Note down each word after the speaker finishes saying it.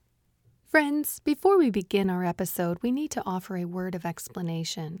Friends, before we begin our episode, we need to offer a word of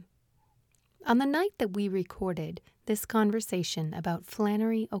explanation. On the night that we recorded this conversation about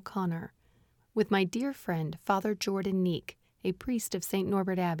Flannery O'Connor with my dear friend, Father Jordan Neeck, a priest of St.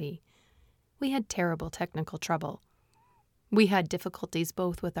 Norbert Abbey, we had terrible technical trouble. We had difficulties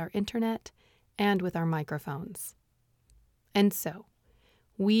both with our internet and with our microphones. And so,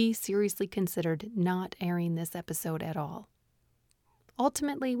 we seriously considered not airing this episode at all.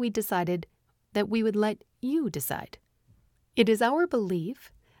 Ultimately, we decided that we would let you decide. It is our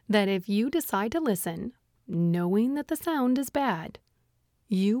belief that if you decide to listen, knowing that the sound is bad,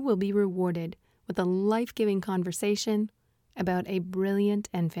 you will be rewarded with a life-giving conversation about a brilliant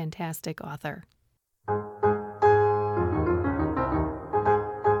and fantastic author.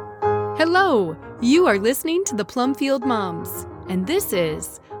 Hello! You are listening to the Plumfield Moms, and this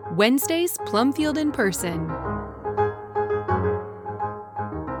is Wednesday's Plumfield in Person.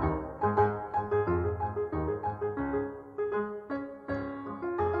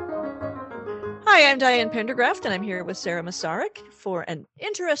 Hi, I'm Diane Pendergraft, and I'm here with Sarah Masaryk for an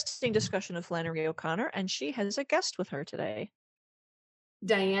interesting discussion of Flannery O'Connor, and she has a guest with her today.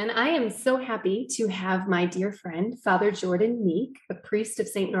 Diane, I am so happy to have my dear friend, Father Jordan Neeck, a priest of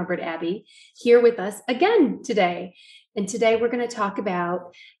St. Norbert Abbey, here with us again today. And today we're going to talk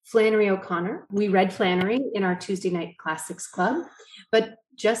about Flannery O'Connor. We read Flannery in our Tuesday Night Classics Club, but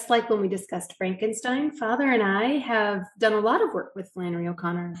just like when we discussed Frankenstein, Father and I have done a lot of work with Flannery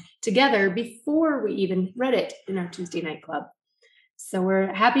O'Connor together before we even read it in our Tuesday Night Club. So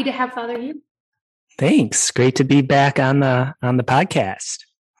we're happy to have Father here. Thanks. Great to be back on the podcast.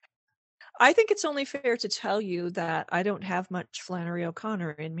 I think it's only fair to tell you that I don't have much Flannery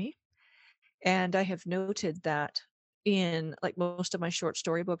O'Connor in me. And I have noted that in like most of my short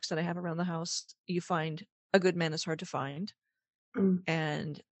story books that I have around the house, you find A Good Man is Hard to Find.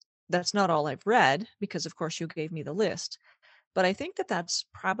 And that's not all I've read, because of course you gave me the list. But I think that that's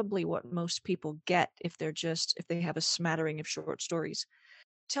probably what most people get if they have a smattering of short stories.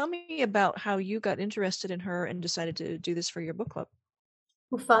 Tell me about how you got interested in her and decided to do this for your book club.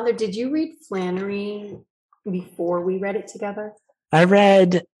 Well, Father, did you read Flannery before we read it together? I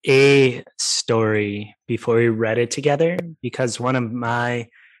read a story before we read it together because one of my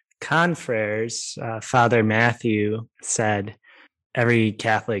confreres, Father Matthew, said every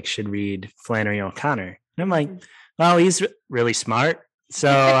Catholic should read Flannery O'Connor. And I'm like, well, he's really smart. So,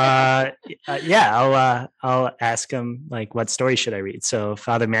 I'll ask him, like, what story should I read? So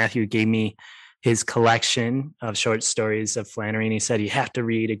Father Matthew gave me his collection of short stories of Flannery, and he said, you have to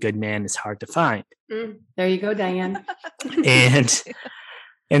read A Good Man is Hard to Find. There you go, Diane.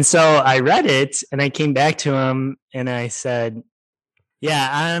 And so I read it, and I came back to him, and I said, yeah,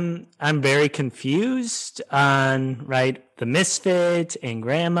 I'm very confused on, the misfit and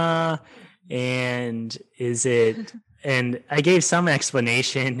grandma, and and I gave some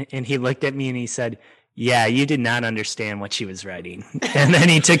explanation, and he looked at me and he said, yeah, you did not understand what she was writing. And then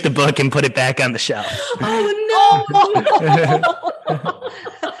he took the book and put it back on the shelf. Oh, no!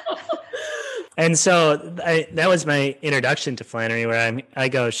 And so that was my introduction to Flannery, where I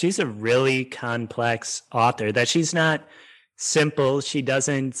go, she's a really complex author, that she's not simple.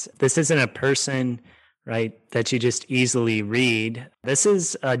 This isn't a person, that you just easily read. This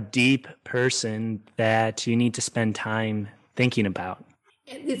is a deep person that you need to spend time thinking about.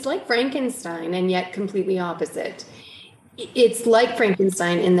 It's like Frankenstein, and yet completely opposite. It's like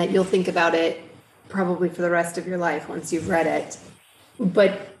Frankenstein in that you'll think about it probably for the rest of your life once you've read it.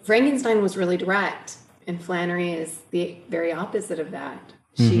 But Frankenstein was really direct, and Flannery is the very opposite of that.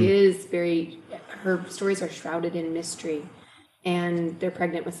 Mm-hmm. Her stories are shrouded in mystery, and they're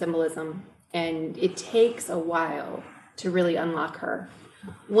pregnant with symbolism, and it takes a while to really unlock her.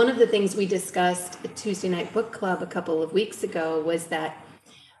 One of the things we discussed at Tuesday Night Book Club a couple of weeks ago was that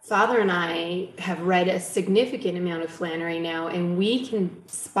Father and I have read a significant amount of Flannery now, and we can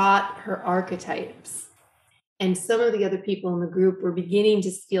spot her archetypes. And some of the other people in the group were beginning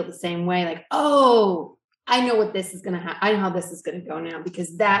to feel the same way, like, oh, I know what this is going to happen. I know how this is going to go now,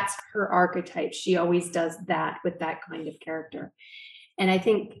 because that's her archetype. She always does that with that kind of character. And I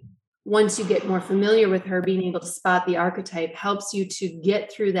think once you get more familiar with her, being able to spot the archetype helps you to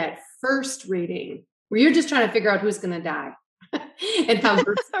get through that first reading where you're just trying to figure out who's going to die and how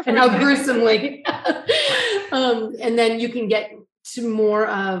gruesomely. And then you can get to more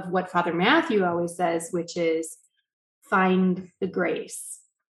of what Father Matthew always says, which is find the grace.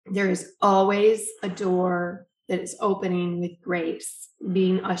 There is always a door that is opening with grace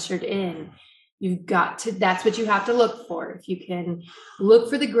being ushered in. That's what you have to look for. If you can look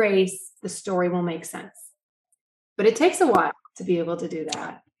for the grace, the story will make sense. But it takes a while to be able to do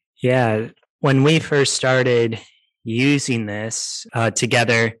that. Yeah. When we first started using this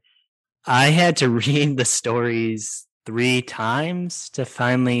together, I had to read the stories 3 times to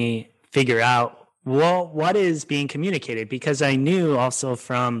finally figure out, well, what is being communicated, because I knew also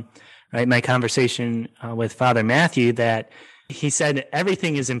from my conversation with Father Matthew that he said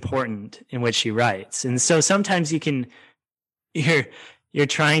everything is important in which he writes. And so sometimes you're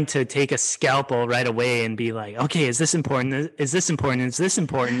trying to take a scalpel right away and be like, okay, is this important? Is this important? Is this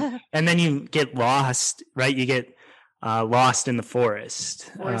important? And then you get lost, right? You get lost in the forest.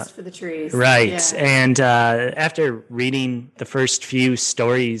 Forest for the trees. Right. Yeah. And after reading the first few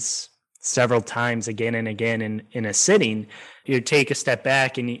stories several times again and again in a sitting, you take a step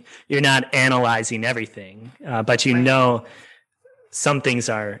back and you're not analyzing everything, but you know some things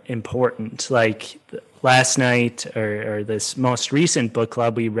are important. Like last night or this most recent book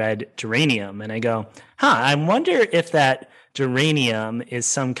club, we read Geranium, and I go, I wonder if that geranium is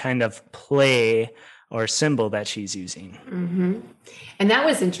some kind of play or symbol that she's using. Mm-hmm. And that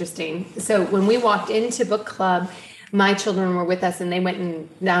was interesting. So when we walked into book club, my children were with us and they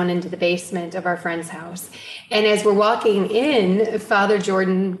went down into the basement of our friend's house. And as we're walking in, Father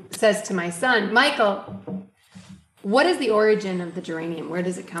Jordan says to my son, Michael, what is the origin of the geranium? Where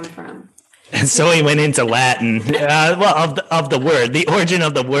does it come from? And so he went into Latin, of the word, the origin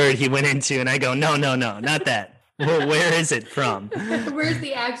of the word he went into. And I go, no, not that. Well, where is it from? Where's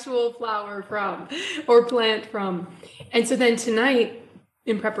the actual flower from or plant from? And so then tonight,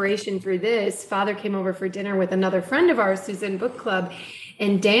 in preparation for this, Father came over for dinner with another friend of ours who's in book club.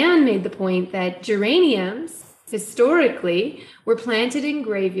 And Dan made the point that geraniums historically were planted in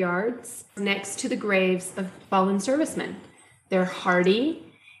graveyards next to the graves of fallen servicemen. They're hardy,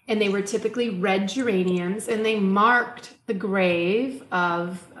 and they were typically red geraniums, and they marked the grave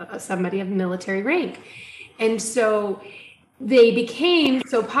of somebody of military rank. And so they became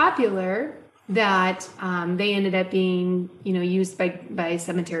so popular that they ended up being, used by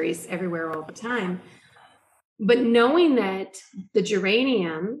cemeteries everywhere all the time. But knowing that the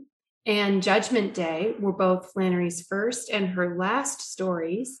geranium and Judgment Day were both Flannery's first and her last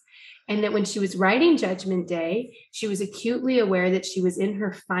stories, and that when she was writing Judgment Day, she was acutely aware that she was in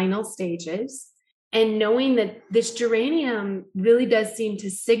her final stages, and knowing that this geranium really does seem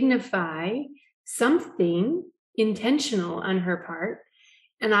to signify something intentional on her part.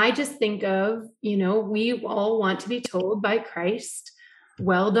 And I just think of, we all want to be told by Christ,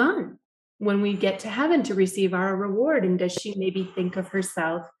 well done, when we get to heaven to receive our reward. And does she maybe think of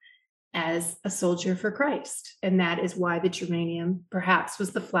herself as a soldier for Christ? And that is why the geranium perhaps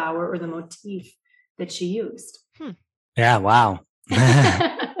was the flower or the motif that she used. Yeah, wow.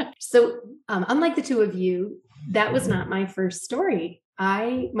 So unlike the two of you, that was not my first story.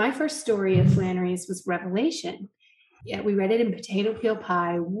 My first story of Flannery's was Revelation. Yeah, we read it in Potato Peel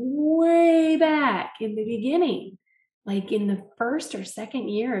Pie way back in the beginning, like in the first or second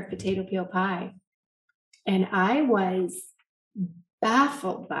year of Potato Peel Pie. And I was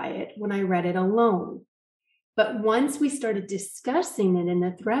baffled by it when I read it alone. But once we started discussing it in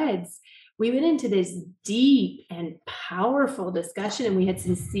the threads, we went into this deep and powerful discussion, and we had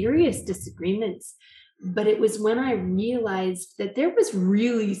some serious disagreements. But it was when I realized that there was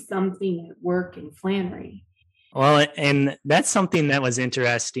really something at work in Flannery. Well, and that's something that was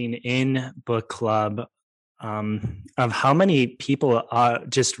interesting in book club, of how many people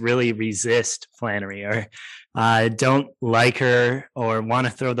just really resist Flannery or don't like her or want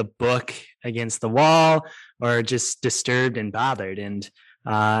to throw the book against the wall or just disturbed and bothered. And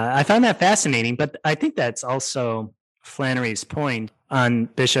I find that fascinating, but I think that's also Flannery's point on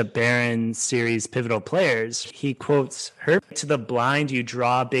Bishop Barron's series Pivotal Players. He quotes her, "To the blind you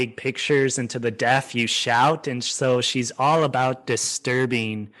draw big pictures, and to the deaf you shout." And so she's all about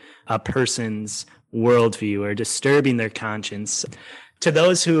disturbing a person's worldview or disturbing their conscience. To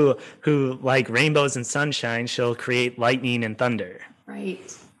those who like rainbows and sunshine, she'll create lightning and thunder. Right.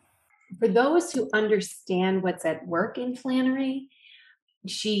 For those who understand what's at work in Flannery,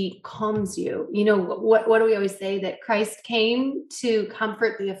 she calms you. What do we always say? That Christ came to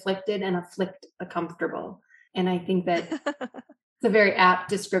comfort the afflicted and afflict the comfortable. And I think that it's a very apt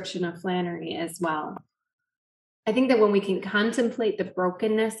description of Flannery as well. I think that when we can contemplate the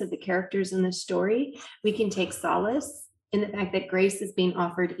brokenness of the characters in the story, we can take solace in the fact that grace is being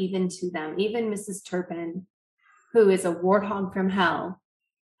offered even to them. Even Mrs. Turpin, who is a warthog from hell,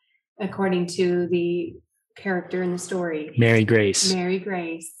 according to the character in the story. Mary Grace.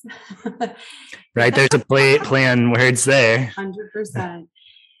 Right, there's a play on words there. 100%.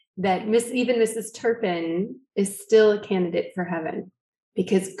 That even Mrs. Turpin is still a candidate for heaven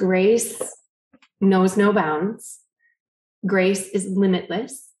because grace knows no bounds. Grace is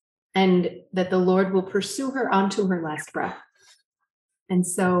limitless. and that the Lord will pursue her onto her last breath. And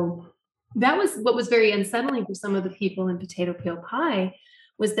so that was what was very unsettling for some of the people in Potato Peel Pie,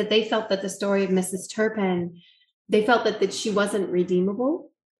 was that they felt that the story of Mrs. Turpin, they felt that she wasn't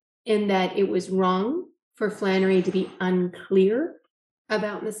redeemable, and that it was wrong for Flannery to be unclear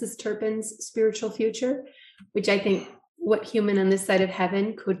about Mrs. Turpin's spiritual future, which I think, what human on this side of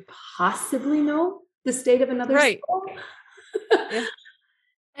heaven could possibly know the state of another soul? Yeah.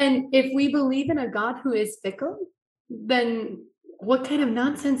 And if we believe in a God who is fickle, then what kind of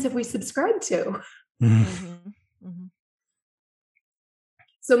nonsense have we subscribed to?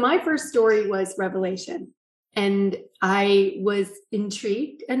 So my first story was Revelation, and I was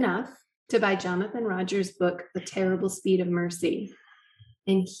intrigued enough to buy Jonathan Rogers' book, The Terrible Speed of Mercy.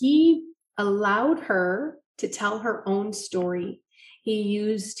 And he allowed her to tell her own story.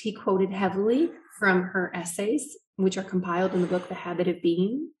 He quoted heavily from her essays, which are compiled in the book, The Habit of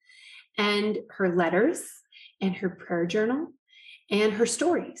Being, and her letters and her prayer journal and her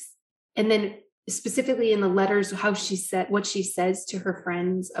stories. And then specifically in the letters, how she said, what she says to her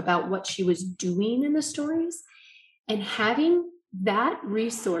friends about what she was doing in the stories, and having that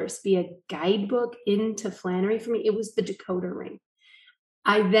resource be a guidebook into Flannery for me, it was the decoder ring.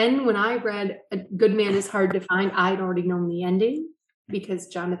 When I read A Good Man is Hard to Find, I'd already known the ending because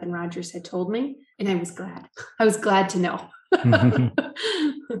Jonathan Rogers had told me, and I was glad. I was glad to know.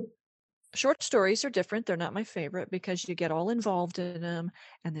 Short stories are different. They're not my favorite because you get all involved in them,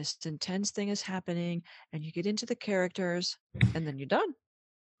 and this intense thing is happening, and you get into the characters, and then you're done.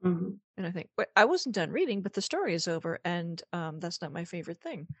 And I think, wait, I wasn't done reading, but the story is over, and that's not my favorite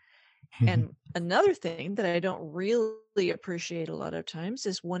thing. And another thing that I don't really appreciate a lot of times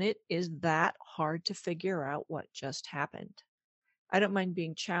is when it is that hard to figure out what just happened. I don't mind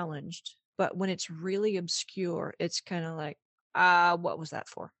being challenged, but when it's really obscure, it's kind of like, what was that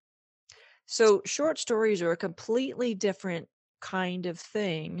for? So short stories are a completely different kind of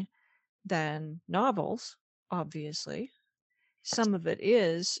thing than novels, obviously. Some of it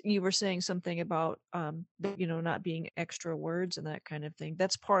is, you were saying something about, not being extra words and that kind of thing.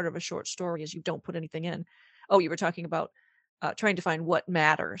 That's part of a short story, is you don't put anything in. Oh, you were talking about trying to find what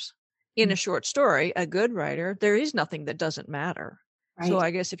matters. In a short story, a good writer, there is nothing that doesn't matter. Right. So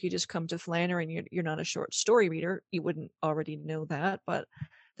I guess if you just come to Flannery and you're not a short story reader, you wouldn't already know that. But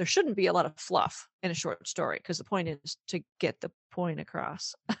there shouldn't be a lot of fluff in a short story, because the point is to get the point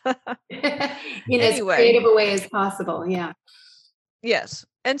across. In as creative a way as possible. Yeah. Yes.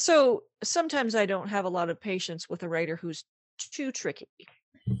 And so sometimes I don't have a lot of patience with a writer who's too tricky.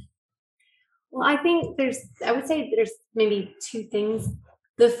 Well, I would say there's maybe two things.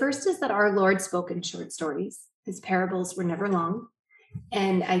 The first is that our Lord spoke in short stories. His parables were never long.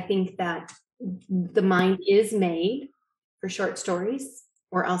 And I think that the mind is made for short stories,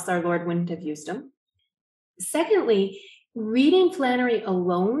 or else our Lord wouldn't have used them. Secondly, reading Flannery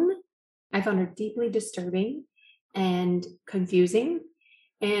alone, I found her deeply disturbing and confusing,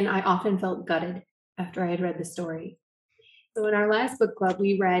 and I often felt gutted after I had read the story. So in our last book club,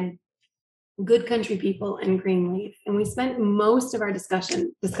 we read Good Country People and Greenleaf, and we spent most of our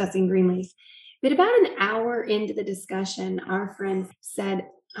discussion discussing Greenleaf. But about an hour into the discussion, our friend said,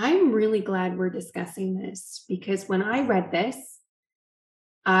 "I'm really glad we're discussing this, because when I read this,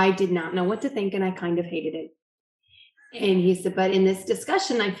 I did not know what to think, and I kind of hated it." And he said, "But in this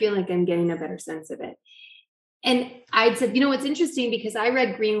discussion, I feel like I'm getting a better sense of it." And I said, it's interesting, because I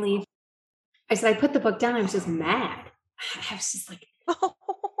read Greenleaf. I said, I put the book down. I was just mad. I was just like,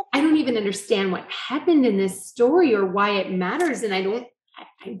 I don't even understand what happened in this story or why it matters. And I'm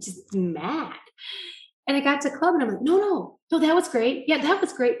just mad. And I got to club and I'm like, no, that was great. Yeah, that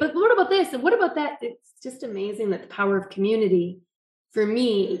was great. But what about this? And what about that? It's just amazing that the power of community, for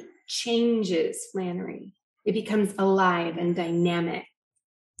me, changes Flannery. It becomes alive and dynamic.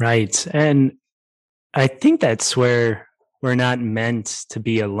 Right. And I think that's where we're not meant to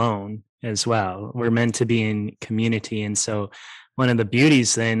be alone as well. We're meant to be in community. And so one of the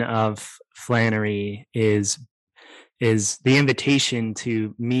beauties then of Flannery is the invitation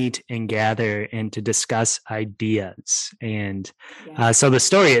to meet and gather and to discuss ideas. And so the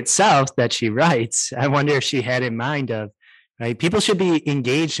story itself that she writes, I wonder if she had in mind of, right, people should be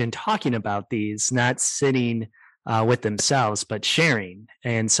engaged in talking about these, not sitting with themselves, but sharing.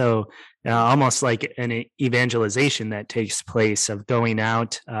 And so almost like an evangelization that takes place of going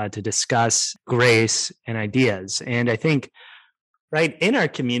out to discuss grace and ideas. And I think, right, in our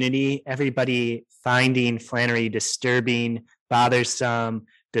community, everybody finding Flannery disturbing, bothersome,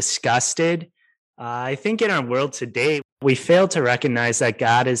 disgusted. I think in our world today, we fail to recognize that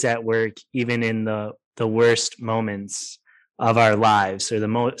God is at work even in the worst moments of our lives, or the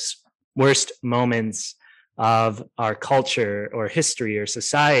most worst moments of our culture or history or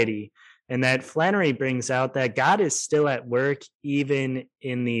society. And that Flannery brings out that God is still at work even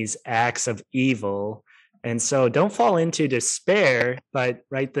in these acts of evil. And so don't fall into despair, but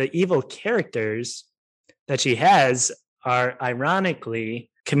right, the evil characters that she has are ironically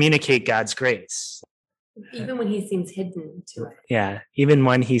communicate God's grace. Even when he seems hidden to us. Yeah, even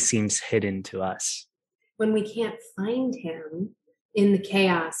when he seems hidden to us. When we can't find him in the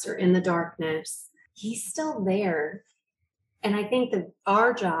chaos or in the darkness, he's still there. And I think that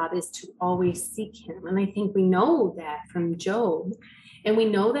our job is to always seek him. And I think we know that from Job. And we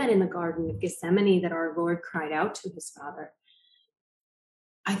know that in the Garden of Gethsemane that our Lord cried out to his Father.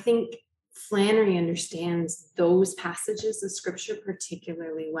 I think Flannery understands those passages of scripture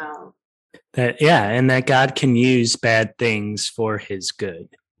particularly well. And that God can use bad things for his good.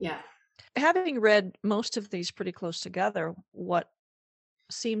 Yeah. Having read most of these pretty close together, what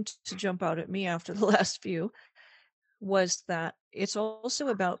seemed to jump out at me after the last few was that it's also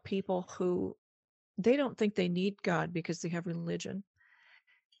about people who they don't think they need God because they have religion.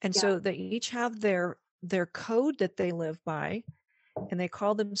 And so they each have their code that they live by, and they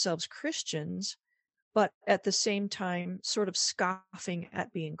call themselves Christians, but at the same time sort of scoffing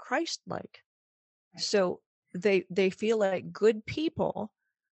at being Christ-like. Right. So they feel like good people,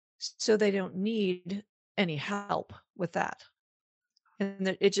 so they don't need any help with that.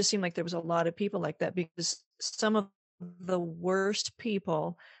 And it just seemed like there was a lot of people like that, because some of the worst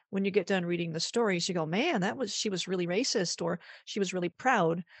people, when you get done reading the stories, you go, man, she was really racist, or she was really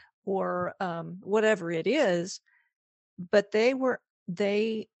proud, or whatever it is. But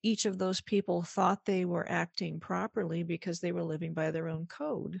each of those people thought they were acting properly because they were living by their own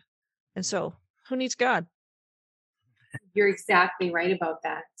code. And so who needs God? You're exactly right about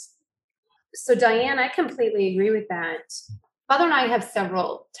that. So Diane, I completely agree with that. Father and I have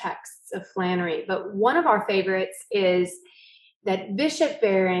several texts of Flannery, but one of our favorites is that Bishop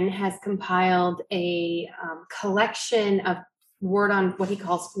Barron has compiled a collection of what he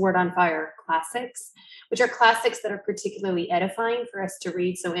calls Word on Fire classics, which are classics that are particularly edifying for us to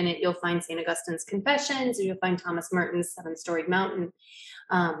read. So in it, you'll find St. Augustine's Confessions, and you'll find Thomas Merton's Seven-Storied Mountain,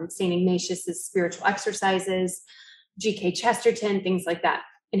 St. Ignatius's Spiritual Exercises, G.K. Chesterton, things like that.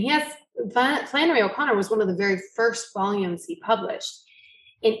 And Flannery O'Connor was one of the very first volumes he published.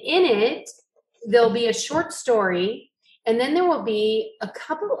 And in it, there'll be a short story, and then there will be a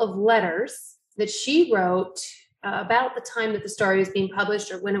couple of letters that she wrote about the time that the story was being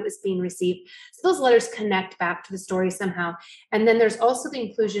published or when it was being received. So those letters connect back to the story somehow. And then there's also the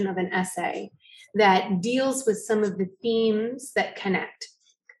inclusion of an essay that deals with some of the themes that connect.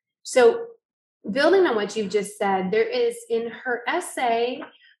 So building on what you've just said, there is in her essay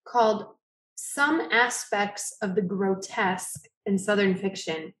called Some Aspects of the Grotesque in Southern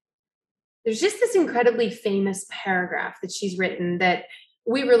Fiction, there's just this incredibly famous paragraph that she's written that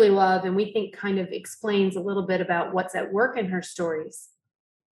we really love, and we think kind of explains a little bit about what's at work in her stories.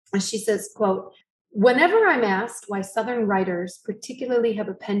 And she says, quote, "Whenever I'm asked why Southern writers particularly have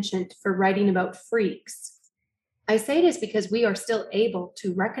a penchant for writing about freaks, I say it is because we are still able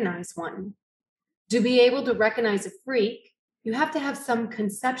to recognize one. To be able to recognize a freak, you have to have some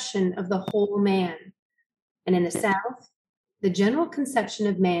conception of the whole man. And in the South, the general conception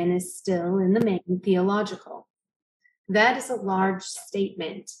of man is still, in the main, theological. That is a large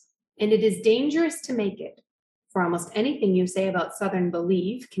statement, and it is dangerous to make it, for almost anything you say about Southern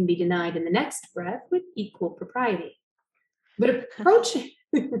belief can be denied in the next breath with equal propriety. But approaching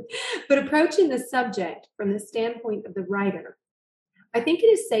the subject from the standpoint of the writer, I think it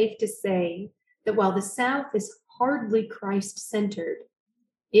is safe to say that while the South is hardly Christ-centered,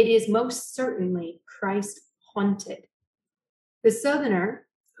 it is most certainly Christ-haunted. The Southerner,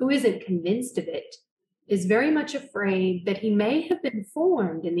 who isn't convinced of it, is very much afraid that he may have been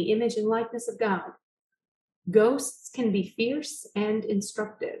formed in the image and likeness of God. Ghosts can be fierce and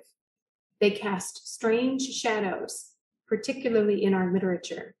instructive. They cast strange shadows, particularly in our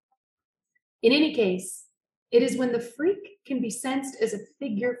literature. In any case, it is when the freak can be sensed as a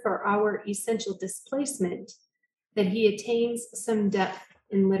figure for our essential displacement that he attains some depth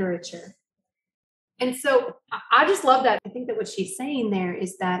in literature." And so I just love that. I think that what she's saying there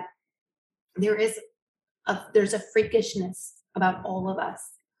is that there's a freakishness about all of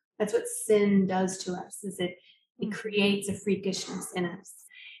us. That's what sin does to us, is it creates a freakishness in us.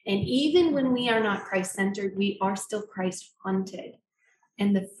 And even when we are not Christ-centered, we are still Christ-haunted.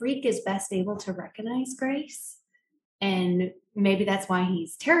 And the freak is best able to recognize grace. And maybe that's why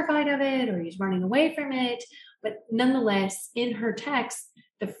he's terrified of it or he's running away from it. But nonetheless, in her text,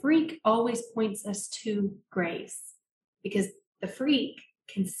 the freak always points us to grace, because the freak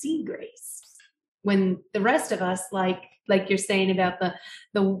can see grace. When the rest of us, like you're saying about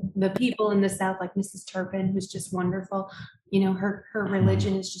the people in the South, like Mrs. Turpin, who's just wonderful, her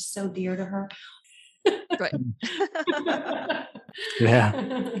religion is just so dear to her. Right. Yeah.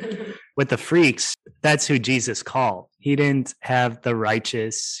 With the freaks, that's who Jesus called. He didn't have the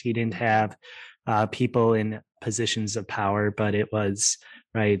righteous. He didn't have people in positions of power, but it was,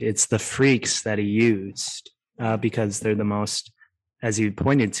 right, it's the freaks that he used because they're the most, as you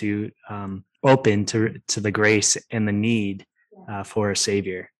pointed to, open to the grace and the need for a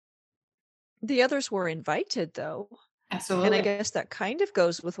savior. The others were invited, though. Absolutely. And I guess that kind of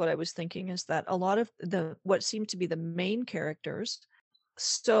goes with what I was thinking, is that a lot of what seemed to be the main characters,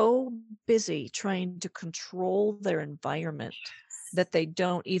 so busy trying to control their environment that they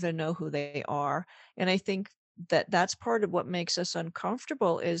don't even know who they are. And I think that that's part of what makes us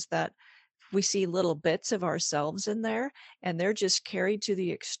uncomfortable, is that we see little bits of ourselves in there, and they're just carried to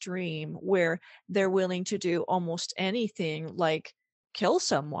the extreme where they're willing to do almost anything, like kill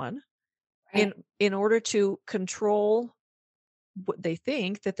someone, Right. in order to control what they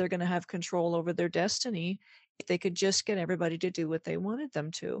think that they're going to have control over their destiny, if they could just get everybody to do what they wanted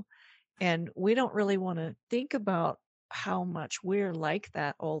them to. And we don't really want to think about how much we're like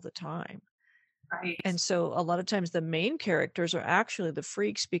that all the time. Right. And so a lot of times the main characters are actually the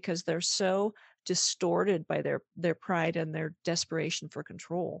freaks, because they're so distorted by their pride and their desperation for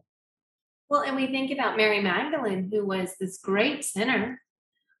control. Well, and we think about Mary Magdalene, who was this great sinner,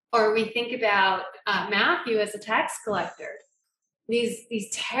 or we think about Matthew as a tax collector. These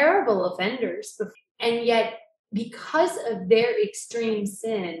terrible offenders, and yet because of their extreme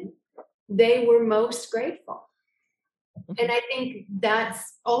sin, they were most grateful. And I think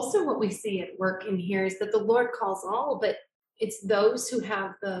that's also what we see at work in here, is that the Lord calls all, but it's those who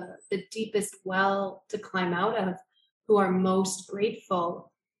have the deepest well to climb out of who are most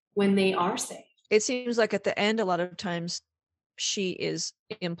grateful when they are saved. It seems like at the end, a lot of times she is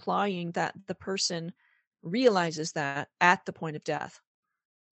implying that the person realizes that at the point of death.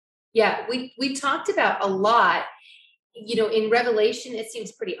 Yeah, we talked about a lot. In Revelation, it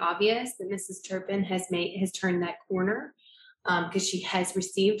seems pretty obvious that Mrs. Turpin has turned that corner, because she has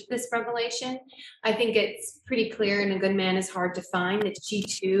received this revelation. I think it's pretty clear in A Good Man Is Hard to Find that she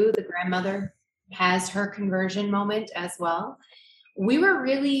too, the grandmother, has her conversion moment as well. We were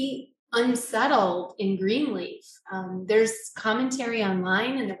really unsettled in Greenleaf. There's commentary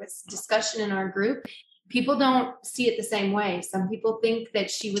online, and there was discussion in our group. People don't see it the same way. Some people think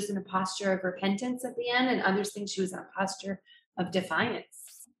that she was in a posture of repentance at the end, and others think she was in a posture of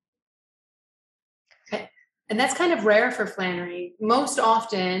defiance. And that's kind of rare for Flannery. Most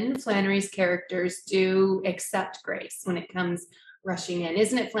often, Flannery's characters do accept grace when it comes rushing in.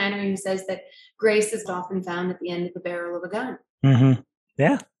 Isn't it Flannery who says that grace is often found at the end of the barrel of a gun? Mm-hmm.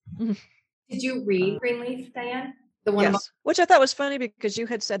 Yeah. Did you read Greenleaf, Diane? The one Yes, about- which I thought was funny, because you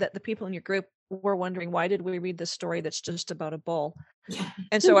had said that the people in your group were wondering, why did we read this story that's just about a bull? Yeah.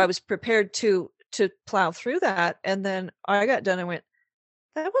 And so I was prepared to plow through that, and then I got done and went,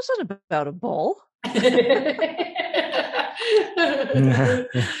 that wasn't about a bull.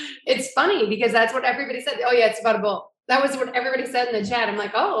 It's funny because that's what everybody said. Oh yeah, it's about a bull. That was what everybody said in the chat. I'm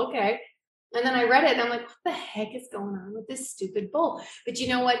like, oh, okay. And then I read it and I'm like, what the heck is going on with this stupid bull? But you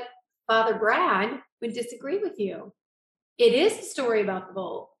know what? Father Brad would disagree with you. It is a story about the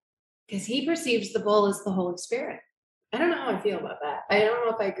bull, because he perceives the bull as the Holy Spirit. I don't know how I feel about that. I don't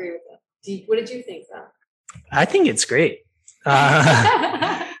know if I agree with that. What did you think, though? I think it's great.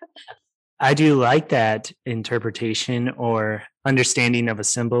 I do like that interpretation or understanding of a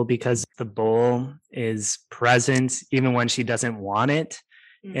symbol, because the bull is present even when she doesn't want it.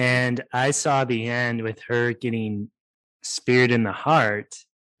 Mm-hmm. And I saw the end with her getting speared in the heart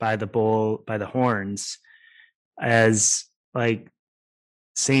by the bull, by the horns, as like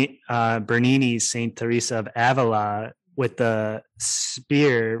Saint Bernini's Saint Teresa of Avila with the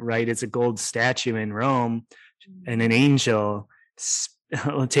spear, right? It's a gold statue in Rome, and an angel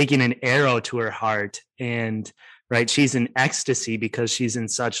taking an arrow to her heart, and right, she's in ecstasy because she's in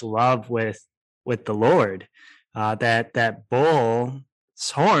such love with the Lord. That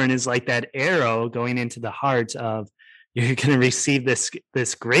bull's horn is like that arrow going into the heart of, you're going to receive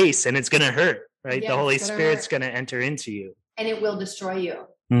this grace, and it's going to hurt, right? Yeah, the Holy Spirit's going to enter into you, and it will destroy you,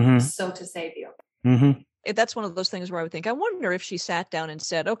 so to save you. Mm-hmm. That's one of those things where I would think, I wonder if she sat down and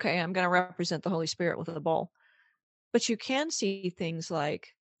said, okay, I'm going to represent the Holy Spirit with a bull. But you can see things like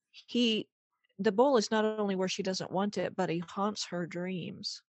the bull is not only where she doesn't want it, but he haunts her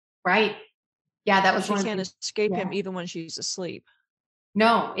dreams. Right. Yeah, that was she can't escape him even when she's asleep.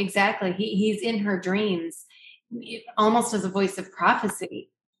 No, exactly. He's in her dreams. almost as a voice of prophecy.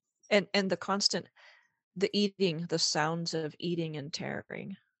 And the eating, the sounds of eating and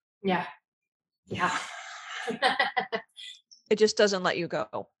tearing. Yeah. Yeah. It just doesn't let you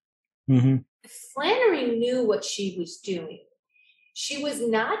go. Mm-hmm. Flannery knew what she was doing. She was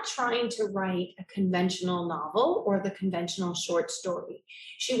not trying to write a conventional novel or the conventional short story.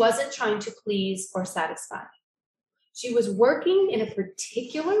 She wasn't trying to please or satisfy. She was working in a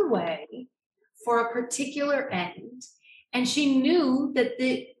particular way for a particular end, and she knew that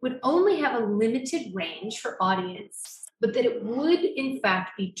it would only have a limited range for audience, but that it would, in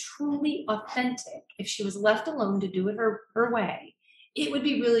fact, be truly authentic if she was left alone to do it her way. It would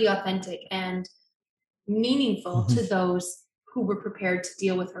be really authentic and meaningful to those who were prepared to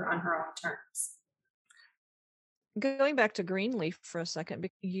deal with her on her own terms. Going back to Greenleaf for a second,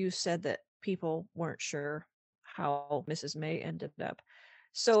 you said that people weren't sure how Mrs. May ended up.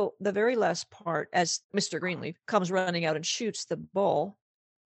 So the very last part, as Mr. Greenleaf comes running out and shoots the bull,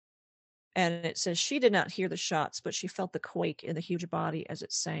 and it says she did not hear the shots, but she felt the quake in the huge body as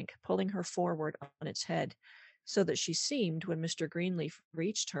it sank, pulling her forward on its head, so that she seemed, when Mr. Greenleaf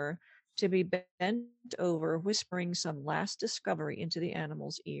reached her, to be bent over, whispering some last discovery into the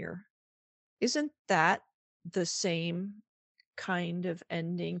animal's ear. Isn't that the same kind of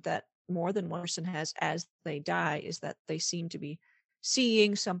ending that more than one person has as they die, is that they seem to be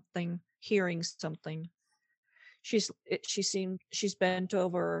seeing something, hearing something? She's bent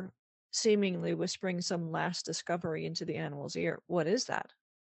over, seemingly whispering some last discovery into the animal's ear. What is that?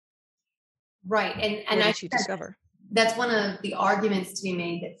 Right. And what did she discover? That's one of the arguments to be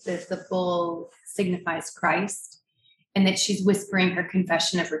made, that the bull signifies Christ, and that she's whispering her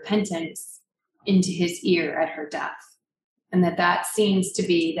confession of repentance into his ear at her death. And that seems to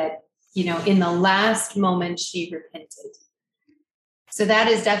be that, in the last moment she repented. So that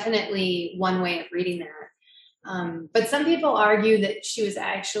is definitely one way of reading that. But some people argue that she was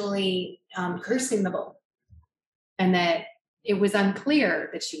actually cursing the bull, and that it was unclear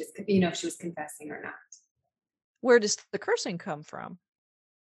that she was, if she was confessing or not. Where does the cursing come from?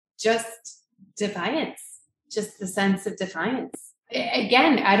 Just defiance, just the sense of defiance.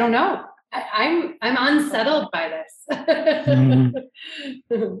 Again, I don't know. I'm unsettled by this.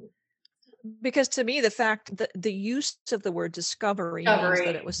 Because to me, the fact that the use of the word discovery means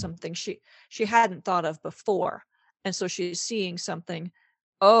that it was something she hadn't thought of before. And so she's seeing something,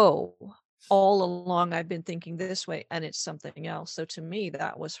 all along I've been thinking this way, and it's something else. So to me,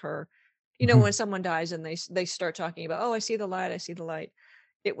 that was her, when someone dies and they start talking about, I see the light, I see the light.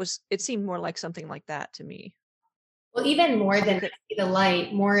 It seemed more like something like that to me. Well, even more than the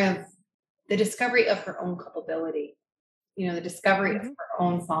light, more of the discovery of her own culpability, the discovery of her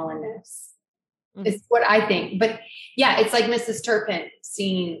own fallenness is what I think. But yeah, it's like Mrs. Turpin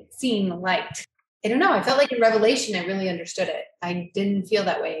seeing the light. I don't know. I felt like in Revelation, I really understood it. I didn't feel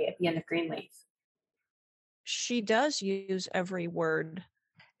that way at the end of Greenleaf. She does use every word.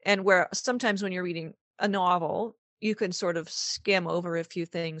 And where sometimes when you're reading a novel, you can sort of skim over a few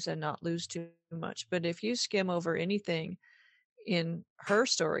things and not lose too much. But if you skim over anything in her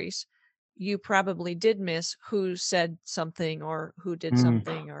stories, you probably did miss who said something or who did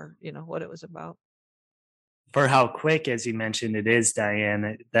something or, what it was about. For how quick, as you mentioned, it is,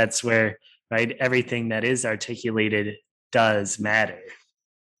 Diane, that's where, right, everything that is articulated does matter,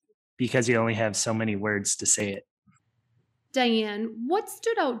 because you only have so many words to say it. Diane, what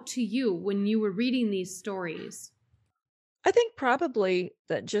stood out to you when you were reading these stories? I think probably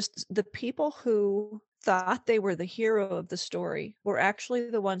that just the people who thought they were the hero of the story were actually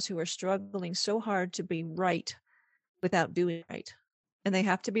the ones who were struggling so hard to be right without doing right. And they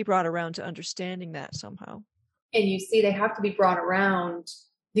have to be brought around to understanding that somehow. And you see, they have to be brought around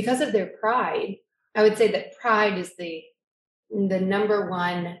because of their pride. I would say that pride is the number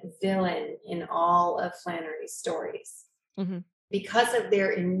one villain in all of Flannery's stories. Because of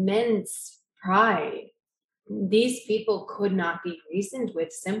their immense pride, these people could not be reasoned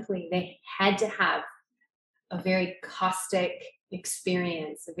with simply. They had to have a very caustic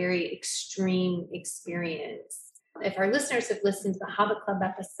experience, a very extreme experience. If our listeners have listened to the Hobbit Club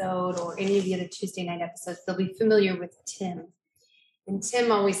episode or any of the other Tuesday night episodes, they'll be familiar with Tim. And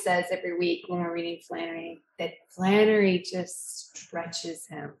Tim always says every week when we're reading Flannery that Flannery just stretches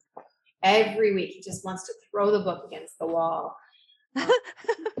him. Every week, he just wants to throw the book against the wall.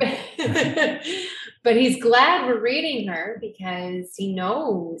 But he's glad we're reading her because he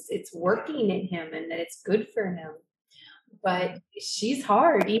knows it's working in him and that it's good for him. But she's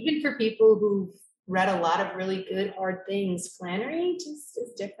hard, even for people who've read a lot of really good, hard things. Flannery just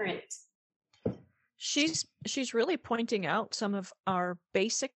is different. She's really pointing out some of our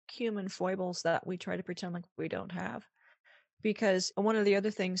basic human foibles that we try to pretend like we don't have. Because one of the other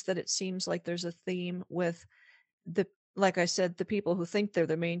things that it seems like there's a theme with like I said, the people who think they're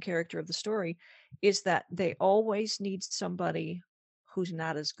the main character of the story, is that they always need somebody who's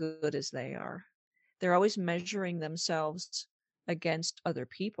not as good as they are. They're always measuring themselves against other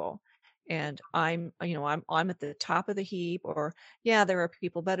people. And I'm at the top of the heap, or yeah, there are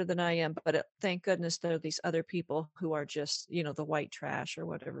people better than I am, but thank goodness there are these other people who are just, the white trash or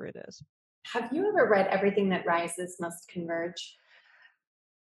whatever it is. Have you ever read Everything That Rises Must Converge?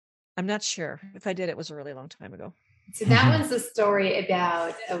 I'm not sure. If I did, it was a really long time ago. So that one's a story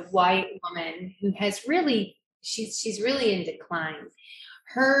about a white woman who has really, she's really in decline.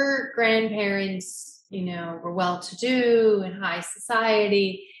 Her grandparents, were well-to-do in high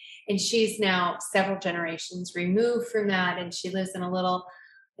society, and she's now several generations removed from that, and she lives in a little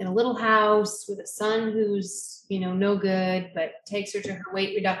house with a son who's, no good, but takes her to her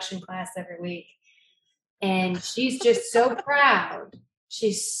weight reduction class every week. And she's just so proud.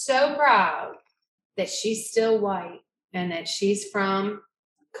 She's so proud that she's still white and that she's from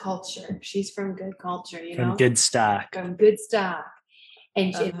culture. She's from good culture, From good stock. From good stock.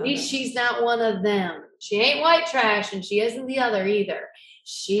 And at least she's not one of them. She ain't white trash, and she isn't the other either.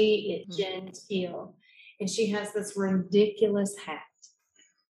 She is genteel. And she has this ridiculous hat.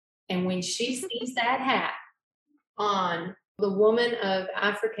 And when she sees that hat on the woman of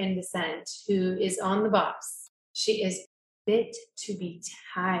African descent who is on the bus, she is fit to be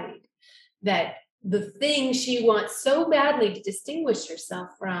tied. That the thing she wants so badly to distinguish herself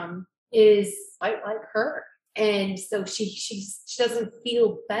from is like her. And so she doesn't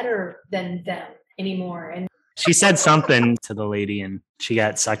feel better than them anymore. And she said something to the lady and she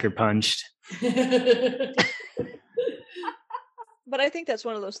got sucker punched. But I think that's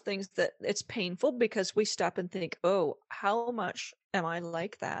one of those things that it's painful because we stop and think, oh, how much am I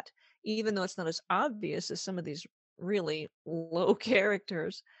like that? Even though it's not as obvious as some of these really low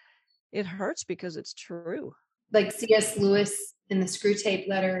characters, it hurts because it's true. Like C.S. Lewis in the Screwtape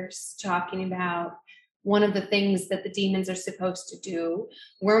Letters talking about one of the things that the demons are supposed to do.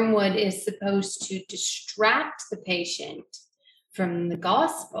 Wormwood is supposed to distract the patient from the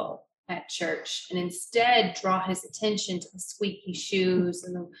gospel at church and instead draw his attention to the squeaky shoes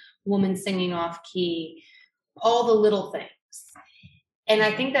and the woman singing off key, all the little things. And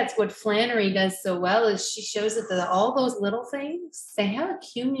I think that's what Flannery does so well, is she shows that all those little things, they have a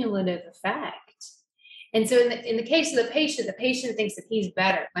cumulative effect. And so in the case of the patient thinks that he's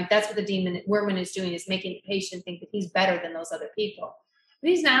better. Like that's what the demon Wormwood is doing, is making the patient think that he's better than those other people.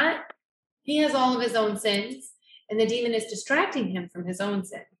 But he's not. He has all of his own sins, and the demon is distracting him from his own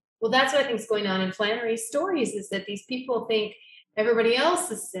sin. Well, that's what I think is going on in Flannery's stories, is that these people think everybody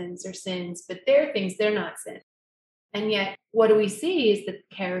else's sins are sins, but their things, they're not sins. And yet what do we see is that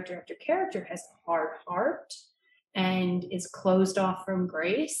character after character has a hard heart and is closed off from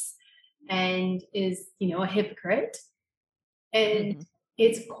grace and is, a hypocrite. And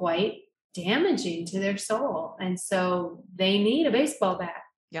it's quite damaging to their soul. And so they need a baseball bat.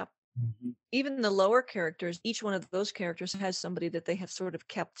 Yep. Even the lower characters, each one of those characters has somebody that they have sort of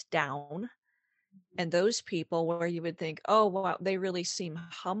kept down. And those people where you would think, oh, wow, they really seem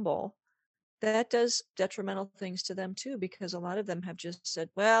humble. That does detrimental things to them too, because a lot of them have just said,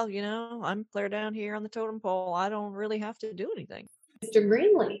 well, I'm clear down here on the totem pole. I don't really have to do anything. Mr.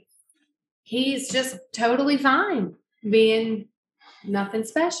 Greenleaf, he's just totally fine being nothing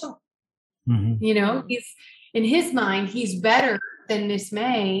special. He's, in his mind, he's better than Miss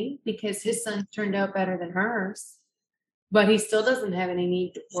May because his son turned out better than hers, but he still doesn't have any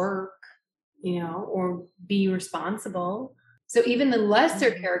need to work, or be responsible. So even the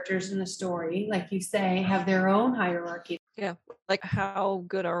lesser characters in the story, like you say, have their own hierarchy. Yeah. Like, how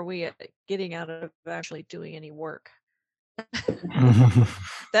good are we at getting out of actually doing any work?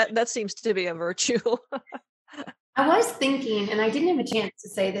 That seems to be a virtue. I was thinking, and I didn't have a chance to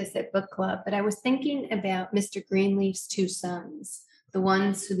say this at book club, but I was thinking about Mr. Greenleaf's two sons, the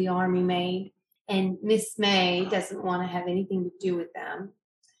ones who the army made. And Miss May doesn't want to have anything to do with them.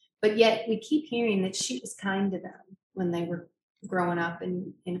 But yet we keep hearing that she was kind to them when they were growing up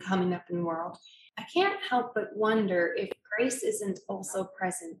and coming up in the world. I can't help but wonder if grace isn't also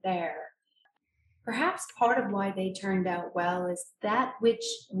present there. Perhaps part of why they turned out well is that which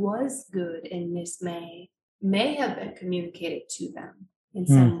was good in Miss May have been communicated to them in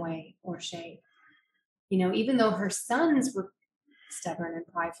some way or shape. Even though her sons were stubborn and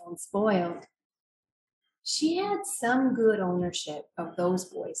prideful and spoiled, she had some good ownership of those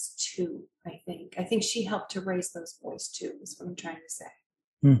boys too, I think. I think she helped to raise those boys too, is what I'm trying to say.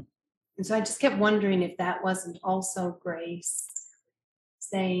 And And so I just kept wondering if that wasn't also grace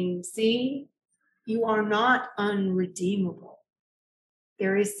saying, see, you are not unredeemable.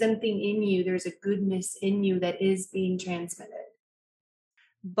 There is something in you, there's a goodness in you that is being transmitted.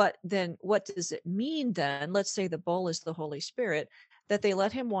 But then what does it mean then? Let's say the bull is the Holy Spirit, that they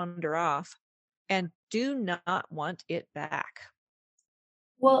let him wander off and do not want it back.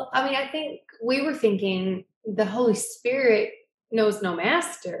 Well, I mean, I think we were thinking the Holy Spirit knows no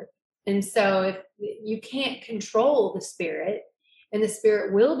master. And so if you can't control the Spirit, and the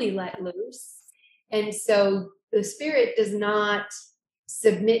Spirit will be let loose. And so the Spirit does not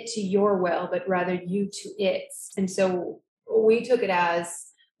submit to your will, but rather you to its. And so we took it as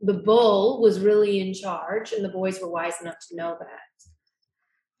the bull was really in charge, and the boys were wise enough to know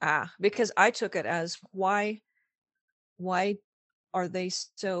that. Because I took it as why are they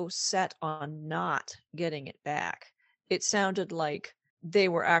so set on not getting it back? It sounded like they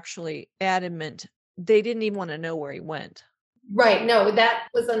were actually adamant. They didn't even want to know where he went. Right. No, that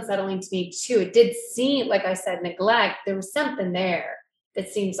was unsettling to me too. It did seem, like I said, neglect. There was something there that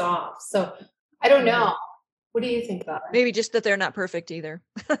seems off. So I don't know. What do you think about it? Maybe just that they're not perfect either.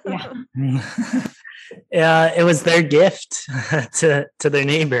 Yeah. Yeah, it was their gift to their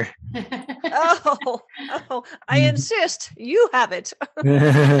neighbor. I insist. You have it.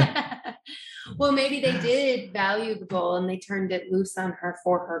 Well, maybe they did value the bull and they turned it loose on her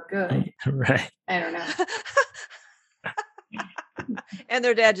for her good. Right. I don't know. And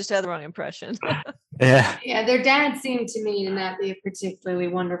their dad just had the wrong impression. Yeah. Yeah, their dad seemed to me to not be a particularly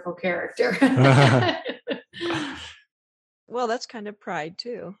wonderful character. Well, that's kind of pride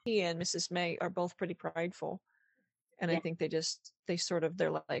too. He and Mrs. May are both pretty prideful. And I think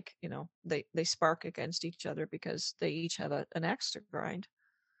they're like, they spark against each other because they each have an axe to grind.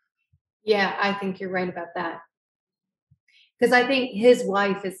 Yeah, I think you're right about that. Because I think his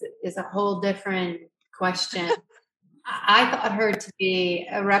wife is a whole different question. I thought her to be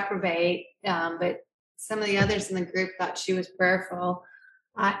a reprobate, but some of the others in the group thought she was prayerful.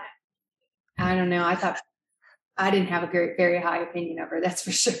 I don't know. I thought I didn't have a very, very high opinion of her. That's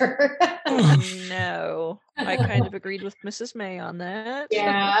for sure. No, I kind of agreed with Mrs. May on that.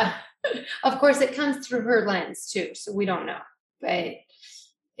 Yeah. Of course, it comes through her lens too, so we don't know. But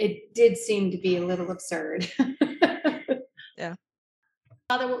it did seem to be a little absurd. Yeah.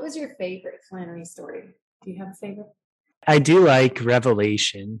 Father, what was your favorite Flannery story? Do you have a favorite? I do like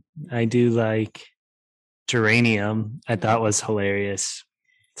Revelation. I do like Geranium. I thought was hilarious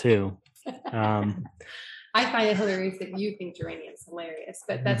too. I find it hilarious that you think Geranium's hilarious,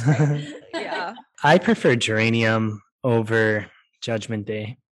 but that's great. Yeah. I prefer Geranium over Judgment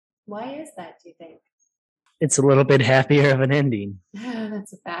Day. Why is that, do you think? It's a little bit happier of an ending.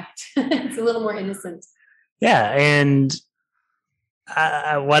 That's a fact. It's a little more innocent. Yeah, and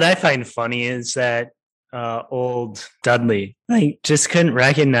what I find funny is that old Dudley, I just couldn't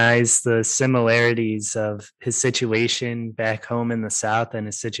recognize the similarities of his situation back home in the South and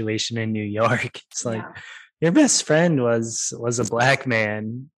his situation in New York. It's like, your best friend was a black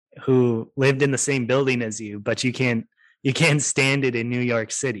man who lived in the same building as you, but you can't stand it in New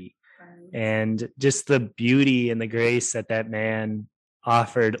York City. Right. And just the beauty and the grace that man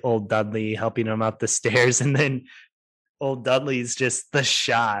offered old Dudley, helping him up the stairs, and then old Dudley's just the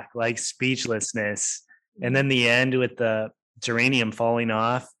shock, like speechlessness. And then the end with the geranium falling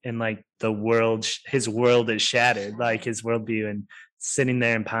off and like his world is shattered, like his worldview, and sitting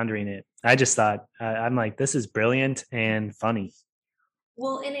there and pondering it. I just thought, I'm like, this is brilliant and funny.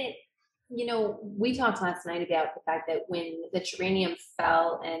 Well, in it, we talked last night about the fact that when the geranium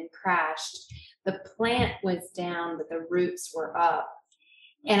fell and crashed, the plant was down, but the roots were up.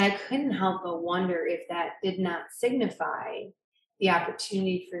 And I couldn't help but wonder if that did not signify the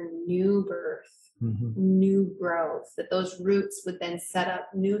opportunity for new birth, new growth, that those roots would then set up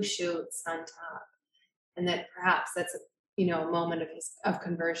new shoots on top. And that perhaps that's a moment of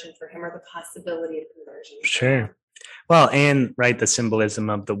conversion for him, or the possibility of conversion. Sure. Well, and the symbolism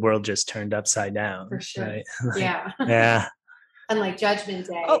of the world just turned upside down. For sure. Right? Yeah. Yeah. Unlike Judgment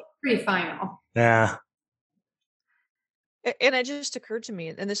Day, pretty final. Yeah. And it just occurred to me,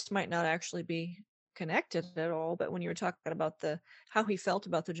 and this might not actually be connected at all, but when you were talking about how he felt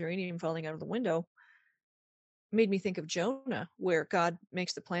about the geranium falling out of the window, made me think of Jonah, where God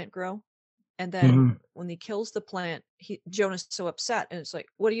makes the plant grow. And then when he kills the plant, Jonah's so upset, and it's like,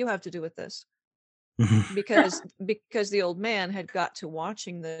 what do you have to do with this? Because the old man had got to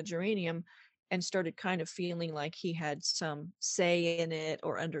watching the geranium and started kind of feeling like he had some say in it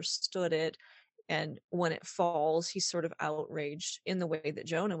or understood it. And when it falls, he's sort of outraged in the way that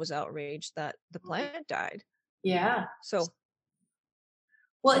Jonah was outraged that the plant died. Yeah. So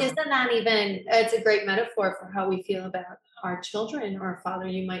Well, isn't that even, it's a great metaphor for how we feel about our children, or Father,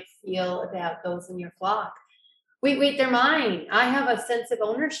 you might feel about those in your flock. Wait, they're mine. I have a sense of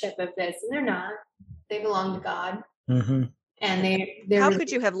ownership of this, and they're not. They belong to God. Mm-hmm. And they're How really,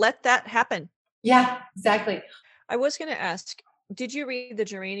 could you have let that happen? yeah, exactly. I was going to ask, did you read The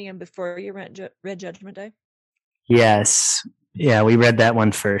Geranium before you read Judgment Day? Yes. Yeah, we read that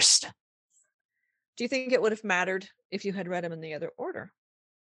one first. Do you think it would have mattered if you had read them in the other order?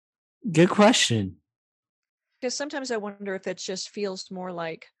 Good question. Because sometimes I wonder if it just feels more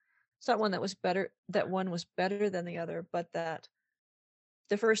like it's not one that was better, that one was better than the other, but that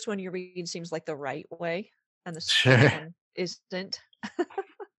the first one you read seems like the right way, and the second one isn't.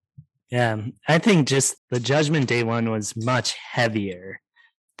 Yeah, I think just the Judgment Day one was much heavier,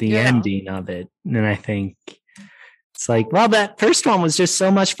 the ending of it. And I think it's like, well, that first one was just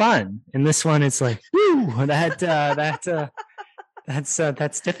so much fun. And this one, it's like, whoo, that's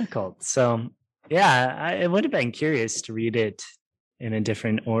difficult. So yeah, I would have been curious to read it in a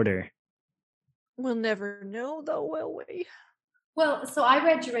different order. We'll never know, though, will we? Well, so I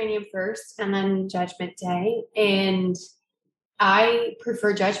read Geranium first and then Judgment Day, and I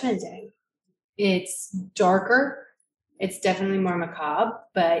prefer Judgment Day. It's darker. It's definitely more macabre,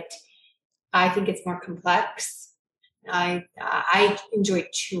 but I think it's more complex. I enjoy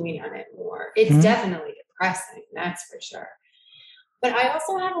chewing on it more. It's definitely depressing, that's for sure. But I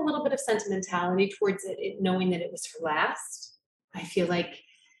also have a little bit of sentimentality towards it, knowing that it was her last. I feel like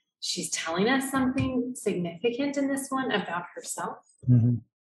she's telling us something significant in this one about herself. Mm-hmm.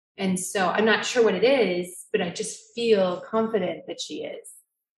 And so I'm not sure what it is, but I just feel confident that she is.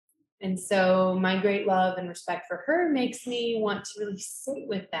 And so my great love and respect for her makes me want to really sit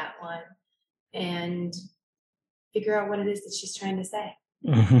with that one and figure out what it is that she's trying to say.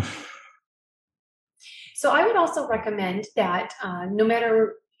 Mm-hmm. So I would also recommend that no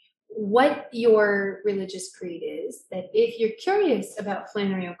matter what your religious creed is, that if you're curious about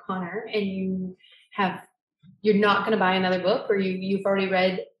Flannery O'Connor and you're not going to buy another book, or you've already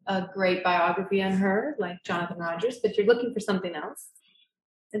read a great biography on her, like Jonathan Rogers, but you're looking for something else,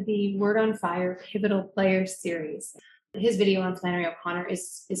 the Word on Fire Pivotal Players series. His video on Flannery O'Connor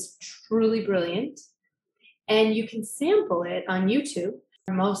is truly brilliant, and you can sample it on YouTube.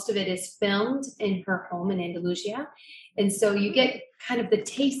 Most of it is filmed in her home in Andalusia, and so you get kind of the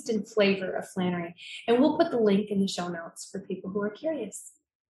taste and flavor of Flannery. And we'll put the link in the show notes for people who are curious.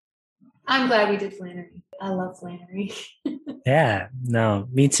 I'm glad we did Flannery. I love Flannery. Yeah, no,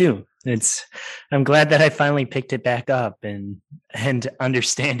 me too. I'm glad that I finally picked it back up and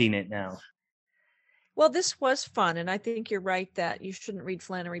understanding it now. Well, this was fun, and I think you're right that you shouldn't read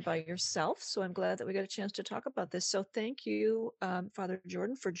Flannery by yourself. So I'm glad that we got a chance to talk about this. So thank you, Father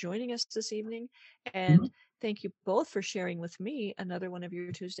Jordan, for joining us this evening, and thank you both for sharing with me another one of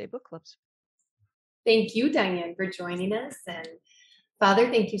your Tuesday book clubs. Thank you, Diane, for joining us, and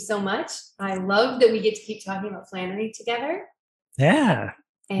Father, thank you so much. I love that we get to keep talking about Flannery together. Yeah.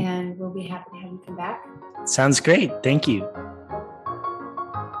 And we'll be happy to have you come back. Sounds great. Thank you.